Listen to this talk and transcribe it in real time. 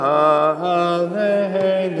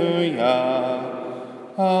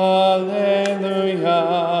Alleluia.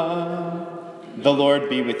 The Lord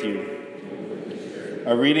be with you.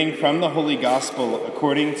 A reading from the Holy Gospel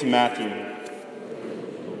according to Matthew.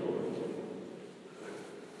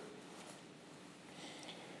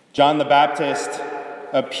 John the Baptist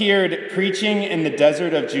appeared preaching in the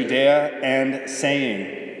desert of Judea and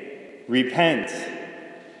saying, "Repent,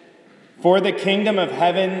 for the kingdom of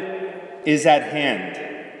heaven is at hand."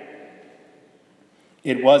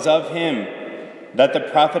 It was of him that the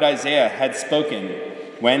prophet Isaiah had spoken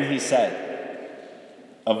when he said,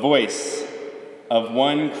 "A voice of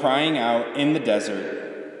one crying out in the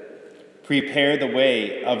desert, prepare the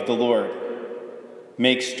way of the Lord,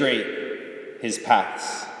 make straight his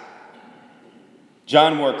paths."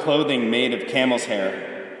 John wore clothing made of camel's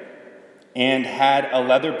hair and had a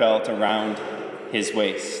leather belt around his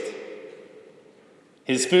waist.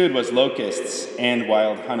 His food was locusts and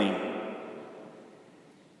wild honey.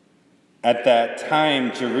 At that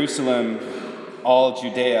time, Jerusalem, all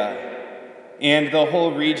Judea, and the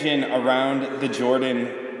whole region around the Jordan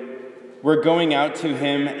were going out to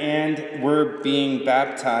him and were being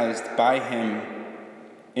baptized by him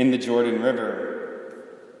in the Jordan River,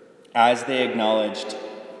 as they acknowledged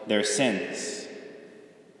their sins.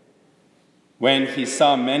 When he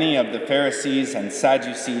saw many of the Pharisees and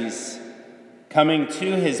Sadducees coming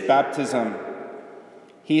to his baptism,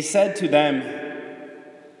 he said to them,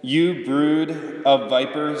 "You brood of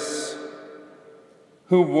vipers,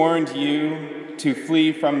 who warned you to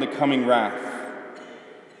flee from the coming wrath?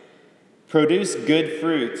 Produce good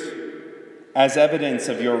fruit as evidence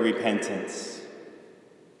of your repentance.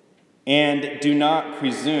 And do not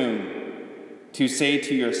presume to say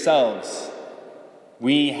to yourselves,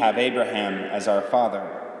 'We have Abraham as our father.'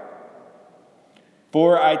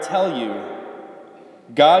 For I tell you,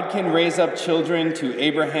 God can raise up children to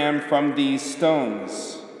Abraham from these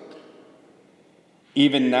stones.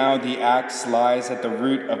 Even now the axe lies at the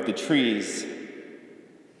root of the trees.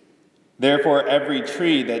 Therefore every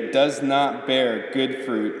tree that does not bear good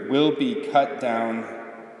fruit will be cut down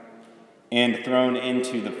and thrown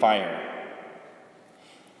into the fire.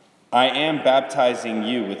 I am baptizing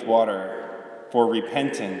you with water for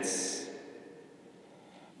repentance,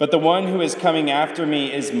 but the one who is coming after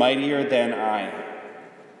me is mightier than I.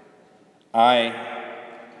 I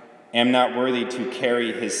am not worthy to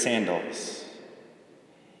carry his sandals.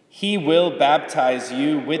 He will baptize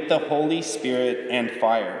you with the Holy Spirit and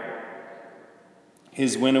fire.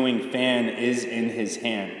 His winnowing fan is in his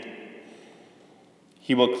hand.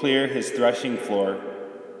 He will clear his threshing floor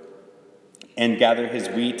and gather his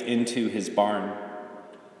wheat into his barn.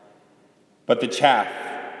 But the chaff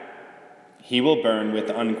he will burn with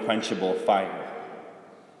unquenchable fire."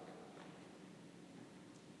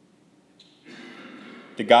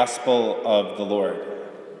 The Gospel of the Lord.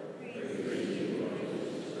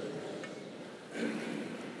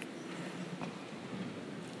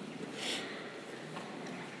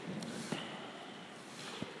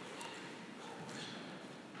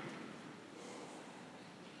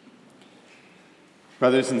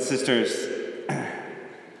 Brothers and sisters,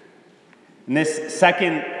 in this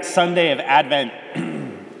second Sunday of Advent,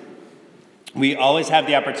 we always have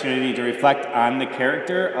the opportunity to reflect on the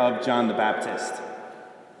character of John the Baptist.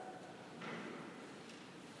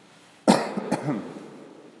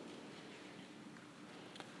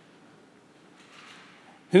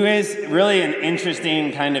 Who is really an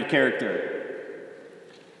interesting kind of character.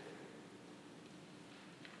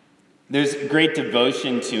 There's great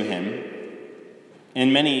devotion to him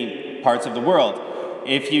in many parts of the world.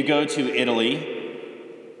 If you go to Italy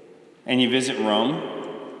and you visit Rome,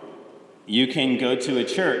 you can go to a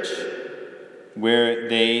church where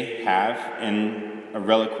they have in a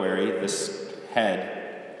reliquary this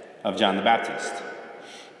head of John the Baptist.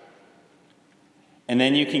 And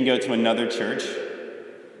then you can go to another church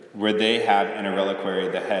where they have in a reliquary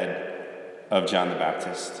the head of John the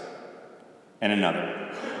Baptist, and another.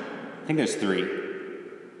 I think there's 3.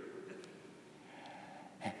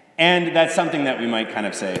 And that's something that we might kind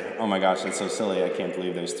of say, "Oh my gosh, that's so silly, I can't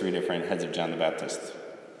believe there's 3 different heads of John the Baptist."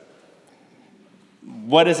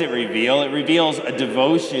 What does it reveal? It reveals a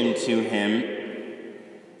devotion to him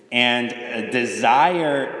and a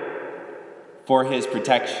desire for his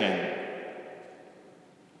protection.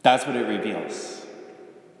 That's what it reveals.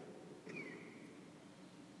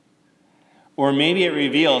 Or maybe it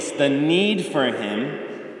reveals the need for him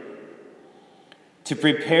to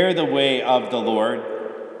prepare the way of the Lord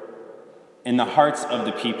in the hearts of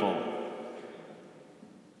the people.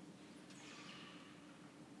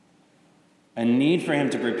 A need for him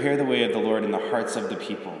to prepare the way of the Lord in the hearts of the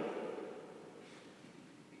people.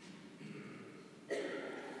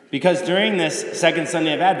 Because during this second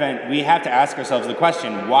Sunday of Advent, we have to ask ourselves the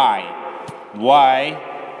question, why? Why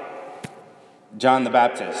John the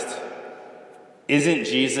Baptist? Isn't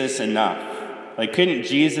Jesus enough? Like, couldn't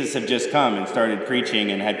Jesus have just come and started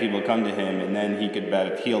preaching and had people come to him, and then he could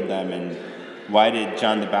have healed them? And why did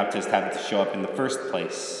John the Baptist have to show up in the first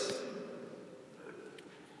place?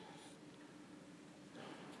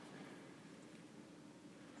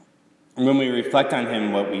 And when we reflect on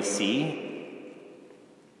him, what we see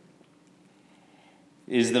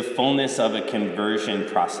is the fullness of a conversion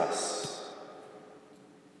process.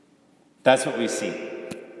 That's what we see.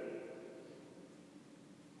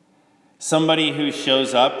 Somebody who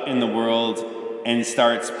shows up in the world and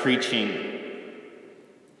starts preaching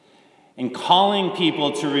and calling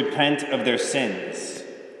people to repent of their sins.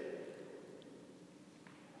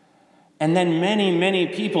 And then many, many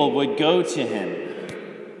people would go to him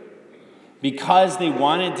because they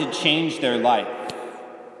wanted to change their life.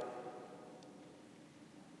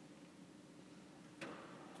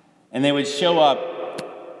 And they would show up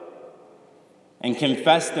and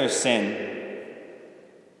confess their sin,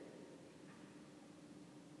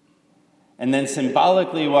 and then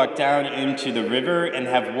symbolically walk down into the river and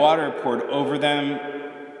have water poured over them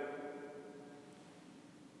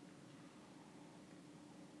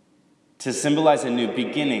to symbolize a new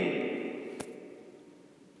beginning.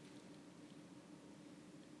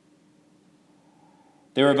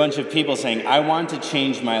 There were a bunch of people saying, I want to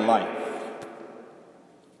change my life.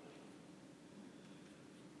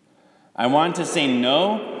 I want to say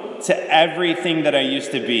no to everything that I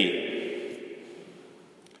used to be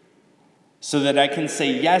so that I can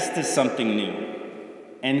say yes to something new.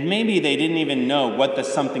 And maybe they didn't even know what the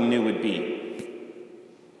something new would be.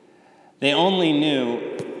 They only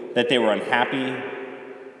knew that they were unhappy,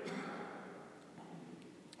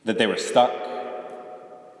 that they were stuck,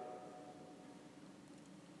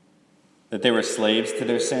 that they were slaves to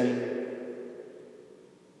their sin.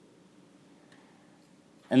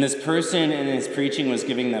 And this person in his preaching was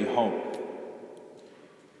giving them hope.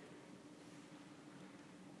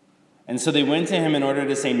 And so they went to him in order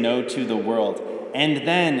to say no to the world. And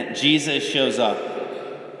then Jesus shows up.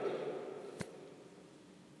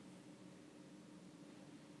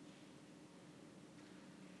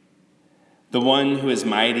 The one who is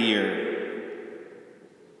mightier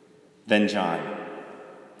than John,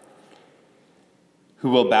 who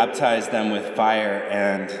will baptize them with fire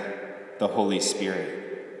and the Holy Spirit.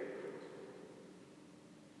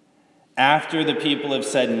 After the people have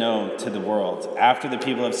said no to the world, after the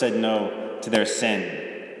people have said no to their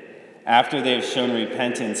sin, after they have shown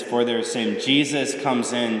repentance for their sin, Jesus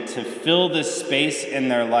comes in to fill the space in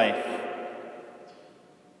their life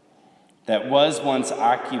that was once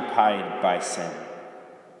occupied by sin.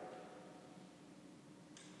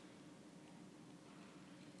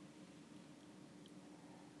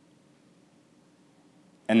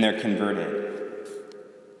 And they're converted.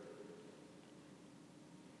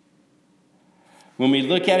 When we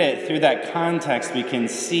look at it through that context, we can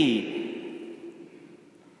see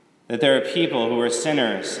that there are people who are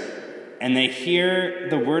sinners, and they hear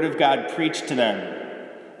the word of God preached to them,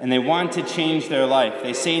 and they want to change their life.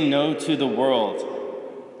 They say no to the world.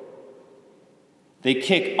 They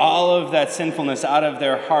kick all of that sinfulness out of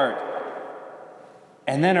their heart.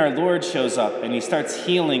 And then our Lord shows up, and he starts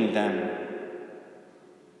healing them,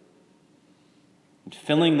 and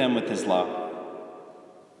filling them with his love.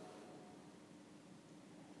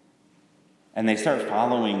 And they start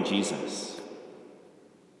following Jesus.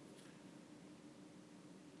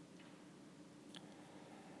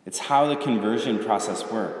 It's how the conversion process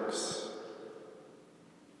works.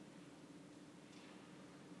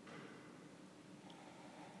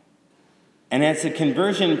 And it's a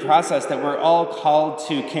conversion process that we're all called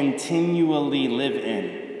to continually live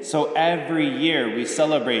in. So every year we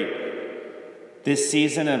celebrate this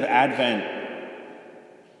season of Advent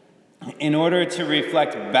in order to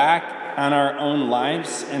reflect back on our own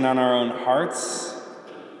lives and on our own hearts,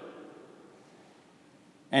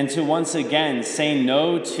 and to once again say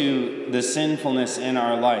no to the sinfulness in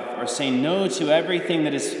our life, or say no to everything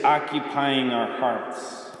that is occupying our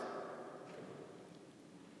hearts.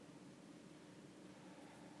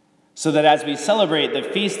 So that as we celebrate the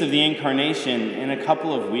Feast of the Incarnation in a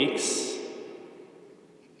couple of weeks,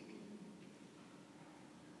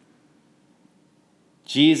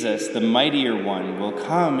 Jesus, the mightier one, will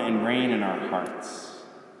come and reign in our hearts,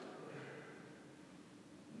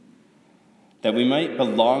 that we might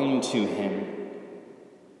belong to him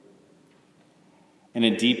in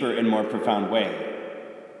a deeper and more profound way.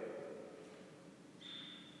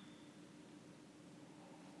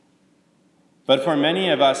 But for many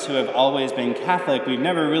of us who have always been Catholic, we've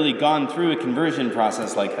never really gone through a conversion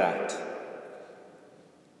process like that.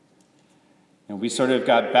 And we sort of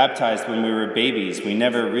got baptized when we were babies. We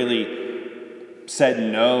never really said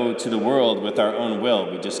no to the world with our own will.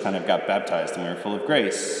 We just kind of got baptized and we were full of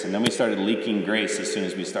grace. And then we started leaking grace as soon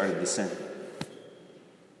as we started to sin.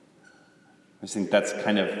 I just think that's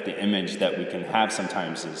kind of the image that we can have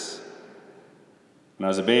sometimes is, when I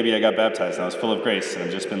was a baby, I got baptized and I was full of grace, and I've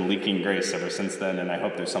just been leaking grace ever since then, and I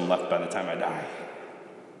hope there's some left by the time I die.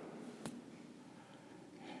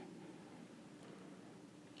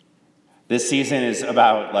 This season is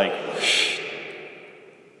about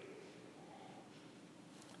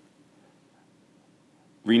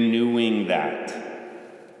renewing that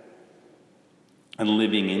and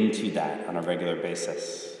living into that on a regular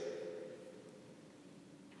basis.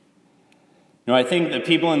 Now, I think the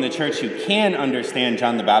people in the church who can understand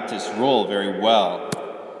John the Baptist's role very well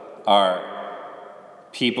are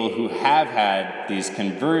people who have had these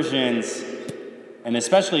conversions, and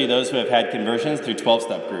especially those who have had conversions through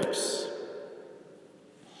 12-step groups.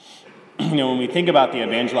 When we think about the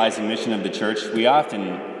evangelizing mission of the church, we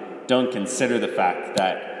often don't consider the fact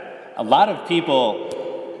that a lot of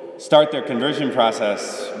people start their conversion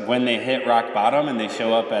process when they hit rock bottom and they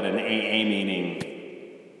show up at an AA meeting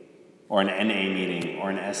or an NA meeting or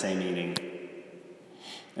an SA meeting.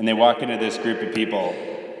 And they walk into this group of people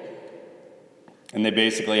and they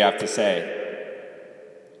basically have to say,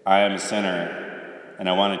 I am a sinner and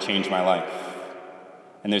I want to change my life.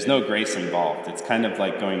 And there's no grace involved. It's kind of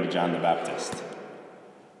like going to John the Baptist.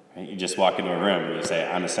 Right? You just walk into a room and you say,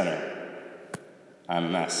 I'm a sinner. I'm a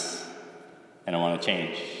mess. And I want to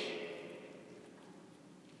change.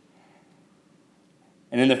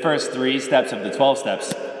 And in the first 3 steps of the 12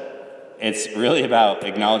 steps, it's really about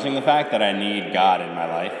acknowledging the fact that I need God in my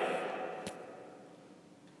life.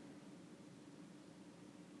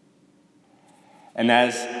 And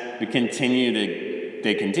as they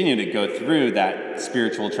continue to go through that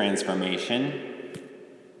spiritual transformation,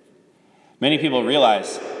 many people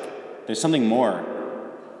realize there's something more.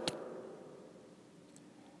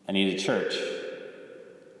 I need a church.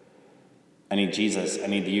 I need Jesus. I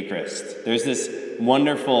need the Eucharist. There's this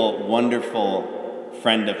wonderful, wonderful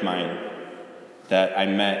friend of mine that I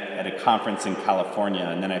met at a conference in California,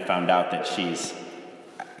 and then I found out that she's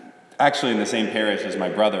actually in the same parish as my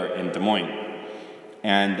brother in Des Moines.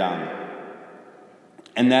 And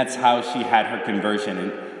that's how she had her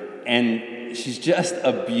conversion. And she's just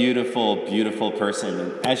a beautiful, beautiful person.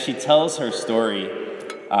 And as she tells her story,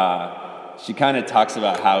 she kind of talks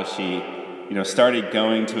about how she, started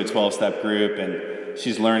going to a 12-step group, and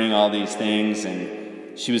she's learning all these things,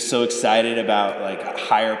 and she was so excited about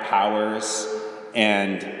higher powers.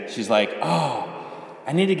 And she's like, oh,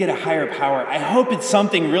 I need to get a higher power. I hope it's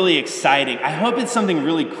something really exciting. I hope it's something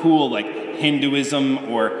really cool, like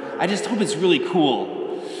Hinduism, or I just hope it's really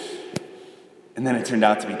cool. And then it turned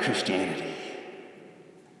out to be Christianity.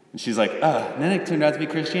 And she's like, and then it turned out to be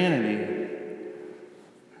Christianity.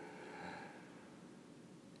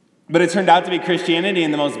 But it turned out to be Christianity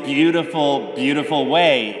in the most beautiful, beautiful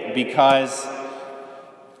way, because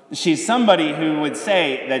she's somebody who would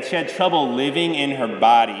say that she had trouble living in her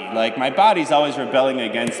body. My body's always rebelling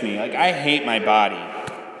against me. I hate my body.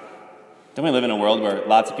 Don't we live in a world where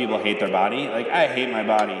lots of people hate their body? I hate my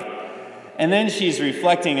body. And then she's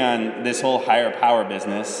reflecting on this whole higher power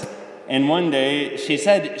business. And one day she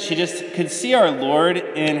said she just could see our Lord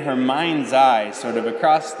in her mind's eye, sort of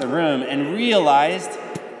across the room, and realized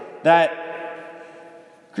that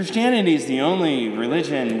Christianity is the only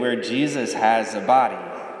religion where Jesus has a body.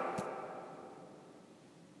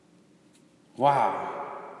 Wow.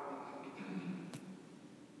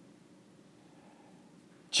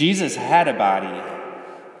 Jesus had a body.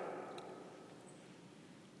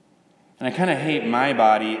 And I kind of hate my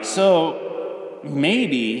body. So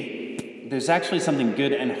maybe there's actually something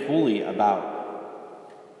good and holy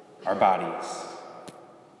about our bodies.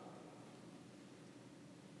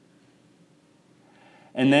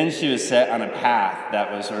 And then she was set on a path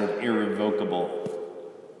that was sort of irrevocable,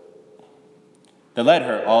 that led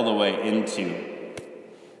her all the way into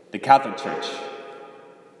the Catholic Church,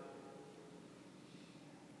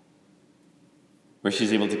 where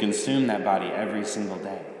she's able to consume that body every single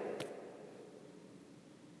day.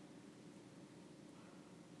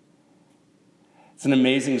 It's an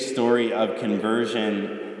amazing story of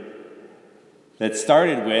conversion that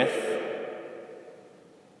started with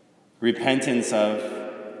repentance of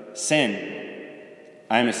sin.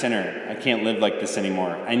 I'm a sinner. I can't live like this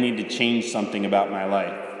anymore. I need to change something about my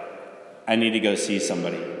life. I need to go see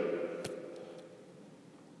somebody.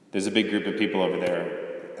 There's a big group of people over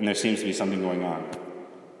there, and there seems to be something going on.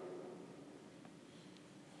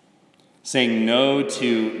 Saying no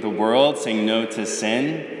to the world, saying no to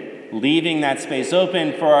sin, leaving that space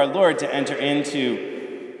open for our Lord to enter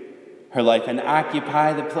into her life and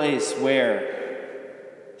occupy the place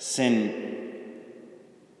where sin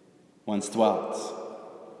once dwelt.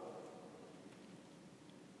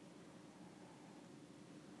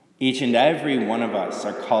 Each and every one of us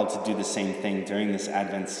are called to do the same thing during this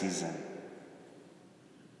Advent season.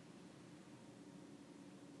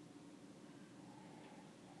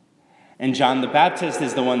 And John the Baptist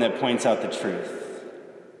is the one that points out the truth.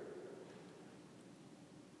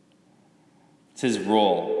 It's his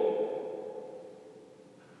role.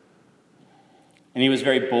 And he was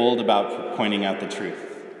very bold about pointing out the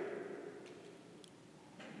truth.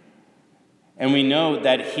 And we know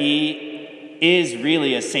that he is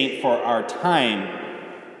really a saint for our time.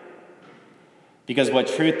 Because what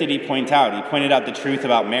truth did he point out? He pointed out the truth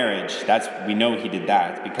about marriage. We know he did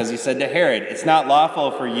that. Because he said to Herod, it's not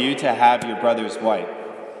lawful for you to have your brother's wife.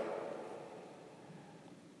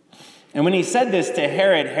 And when he said this to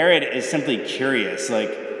Herod, Herod is simply curious.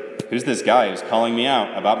 Like, who's this guy who's calling me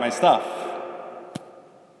out about my stuff?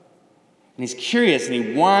 And he's curious and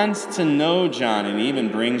he wants to know John. And he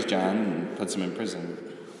even brings John and puts him in prison.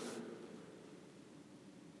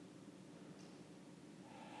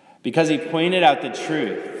 Because he pointed out the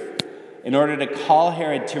truth in order to call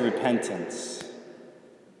Herod to repentance.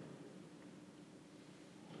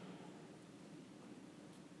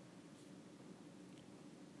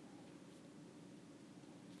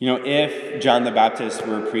 You know, if John the Baptist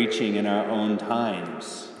were preaching in our own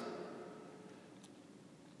times,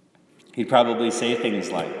 he'd probably say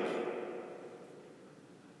things like,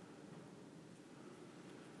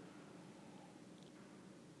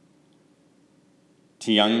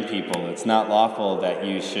 to young people, it's not lawful that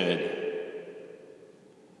you should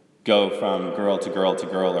go from girl to girl to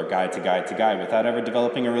girl or guy to guy to guy without ever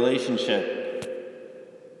developing a relationship.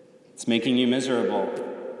 It's making you miserable.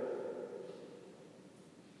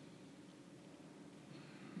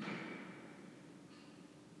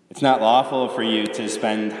 It's not lawful for you to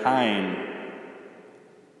spend time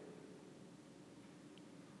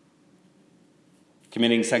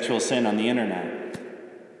committing sexual sin on the internet.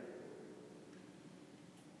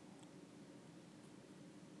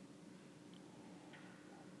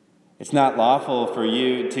 It's not lawful for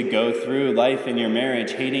you to go through life in your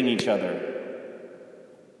marriage hating each other.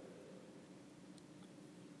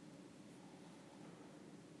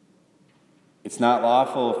 It's not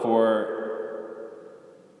lawful for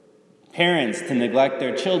parents to neglect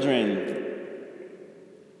their children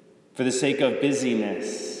for the sake of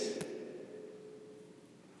busyness,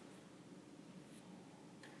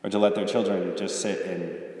 or to let their children just sit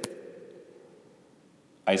in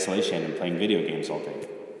isolation and playing video games all day.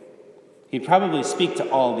 He'd probably speak to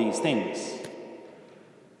all these things.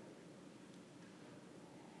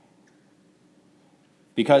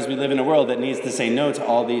 Because we live in a world that needs to say no to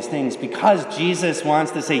all these things. Because Jesus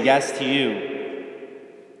wants to say yes to you.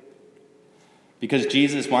 Because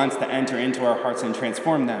Jesus wants to enter into our hearts and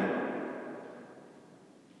transform them.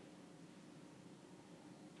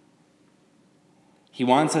 He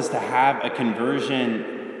wants us to have a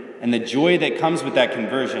conversion and the joy that comes with that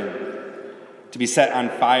conversion, to be set on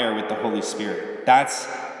fire with the Holy Spirit. That's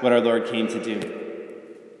what our Lord came to do.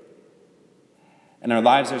 And our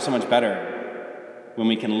lives are so much better when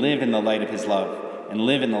we can live in the light of his love and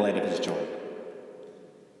live in the light of his joy.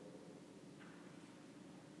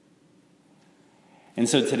 And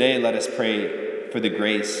so today, let us pray for the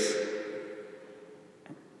grace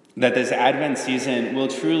that this Advent season will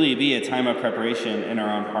truly be a time of preparation in our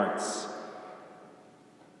own hearts.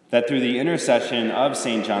 That through the intercession of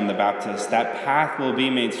St. John the Baptist, that path will be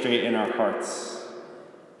made straight in our hearts.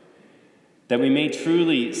 That we may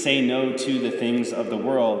truly say no to the things of the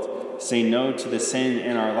world, say no to the sin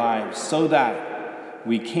in our lives, so that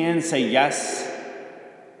we can say yes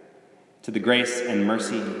to the grace and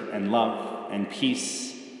mercy and love and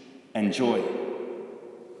peace and joy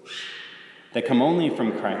that come only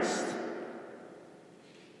from Christ,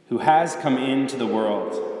 who has come into the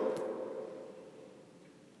world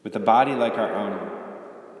with a body like our own,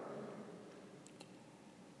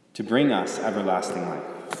 to bring us everlasting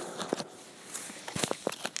life.